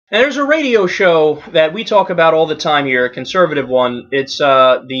And there's a radio show that we talk about all the time here, a conservative one. It's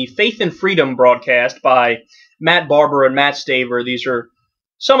the Faith and Freedom broadcast by Matt Barber and Mat Staver. These are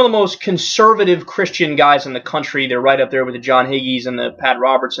some of the most conservative Christian guys in the country. They're right up there with the John Haggees and the Pat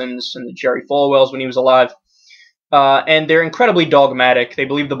Robertsons and the Jerry Falwells when he was alive. And they're incredibly dogmatic. They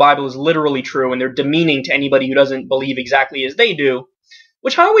believe the Bible is literally true, and they're demeaning to anybody who doesn't believe exactly as they do,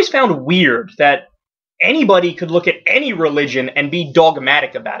 which I always found weird, that anybody could look at any religion and be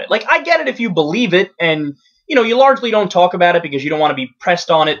dogmatic about it. Like, I get it if you believe it, and, you know, you largely don't talk about it because you don't want to be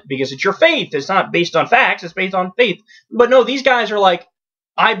pressed on it because it's your faith. It's not based on facts, it's based on faith. But no, these guys are like,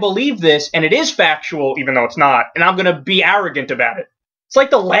 I believe this, and it is factual, even though it's not, and I'm going to be arrogant about it. It's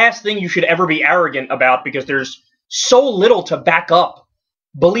like the last thing you should ever be arrogant about, because there's so little to back up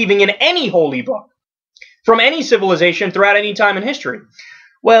believing in any holy book from any civilization throughout any time in history.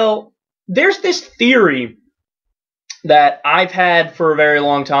 Well, there's this theory that I've had for a very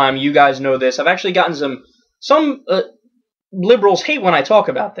long time. You guys know this. I've actually gotten some liberals hate when I talk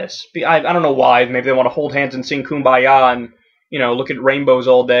about this. I don't know why. Maybe they want to hold hands and sing Kumbaya and, you know, look at rainbows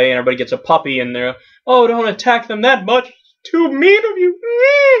all day, and everybody gets a puppy and they're, oh, don't attack them that much. Too mean of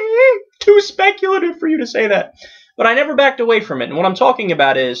you. Too speculative for you to say that. But I never backed away from it. And what I'm talking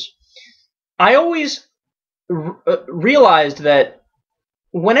about is, I always realized that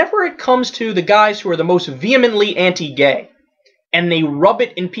whenever it comes to the guys who are the most vehemently anti-gay, and they rub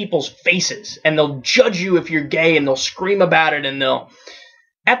it in people's faces, and they'll judge you if you're gay, and they'll scream about it, and they'll,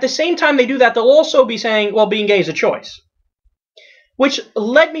 at the same time they do that, they'll also be saying, well, being gay is a choice. Which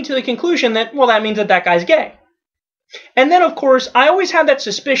led me to the conclusion that, well, that means that that guy's gay. And then, of course, I always had that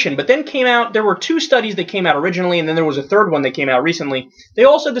suspicion, but then came out, there were 2 studies that came out originally, and then there was a 3rd one that came out recently. They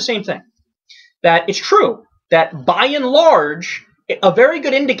all said the same thing, that it's true, that by and large, a very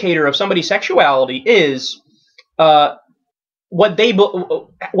good indicator of somebody's sexuality is what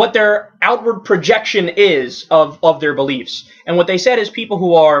their outward projection is of their beliefs. And what they said is people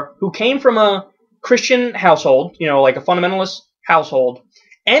who came from a Christian household, you know, like a fundamentalist household,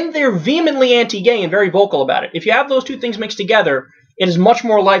 and they're vehemently anti-gay and very vocal about it. If you have those 2 things mixed together, it is much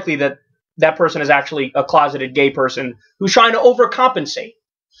more likely that that person is actually a closeted gay person who's trying to overcompensate.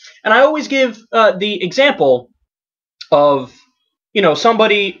 And I always give the example of, you know,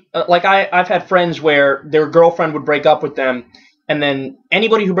 somebody, like I've had friends where their girlfriend would break up with them, and then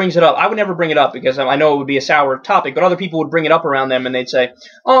anybody who brings it up, I would never bring it up because I know it would be a sour topic, but other people would bring it up around them, and they'd say,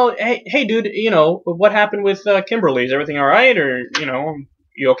 oh, hey dude, you know, what happened with Kimberly? Is everything all right? Or, you know,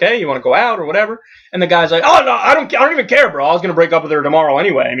 you okay? You want to go out or whatever? And the guy's like, oh, no, I don't even care, bro. I was going to break up with her tomorrow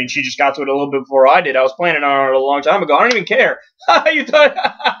anyway. I mean, she just got to it a little bit before I did. I was planning on it a long time ago. I don't even care. You thought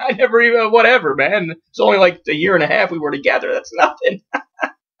I never even, whatever, man. It's only like a year and a half we were together. That's nothing.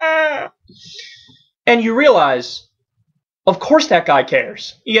 And you realize, of course that guy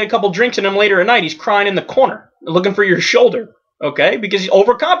cares. You get a couple drinks in him later at night, he's crying in the corner, looking for your shoulder, okay? Because he's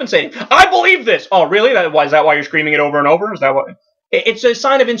overcompensating. I believe this. Oh, really? Is that why you're screaming it over and over? Is that what? It's a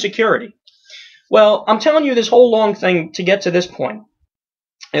sign of insecurity. Well, I'm telling you this whole long thing to get to this point.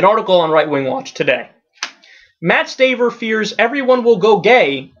 An article on Right Wing Watch today. Mat Staver fears everyone will go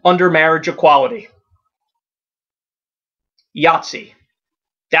gay under marriage equality. Yahtzee.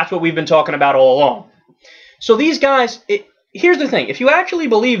 That's what we've been talking about all along. So these guys, here's the thing. If you actually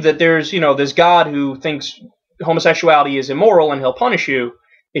believe that there's, you know, this God who thinks homosexuality is immoral and he'll punish you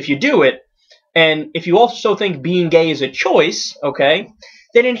if you do it, and if you also think being gay is a choice, okay,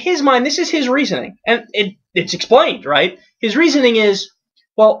 then in his mind, this is his reasoning. And it's explained, right? His reasoning is,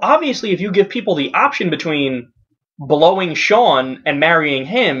 well, obviously, if you give people the option between blowing Sean and marrying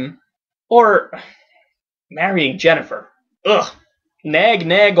him, or marrying Jennifer, ugh,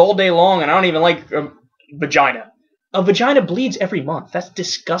 nag all day long, and I don't even like vagina. A vagina bleeds every month. That's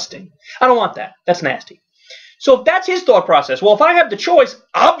disgusting. I don't want that. That's nasty. So if that's his thought process, well, if I have the choice,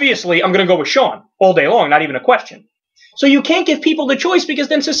 obviously I'm going to go with Sean all day long, not even a question. So you can't give people the choice because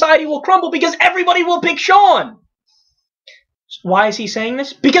then society will crumble because everybody will pick Sean. Why is he saying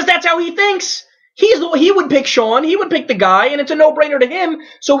this? Because that's how he thinks. He would pick Sean, he would pick the guy, and it's a no-brainer to him,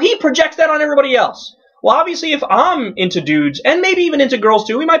 so he projects that on everybody else. Well, obviously, if I'm into dudes, and maybe even into girls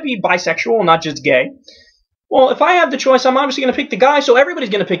too, we might be bisexual, not just gay. Well, if I have the choice, I'm obviously going to pick the guy, so everybody's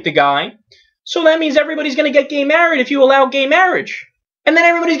going to pick the guy. So that means everybody's going to get gay married if you allow gay marriage. And then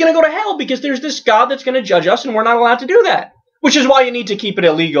everybody's going to go to hell because there's this God that's going to judge us, and we're not allowed to do that. Which is why you need to keep it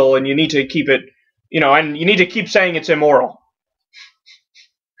illegal, and you need to keep it, you know, and you need to keep saying it's immoral.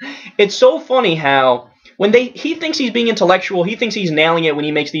 It's so funny how when he thinks he's being intellectual, he thinks he's nailing it when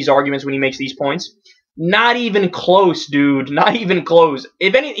he makes these arguments, when he makes these points. Not even close, dude. Not even close.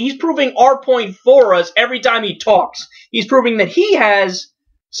 If any, he's proving our point for us every time he talks. He's proving that he has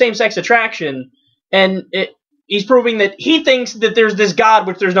same-sex attraction, and he's proving that he thinks that there's this God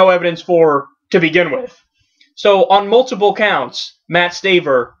which there's no evidence for to begin with. So on multiple counts, Mat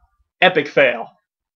Staver, epic fail.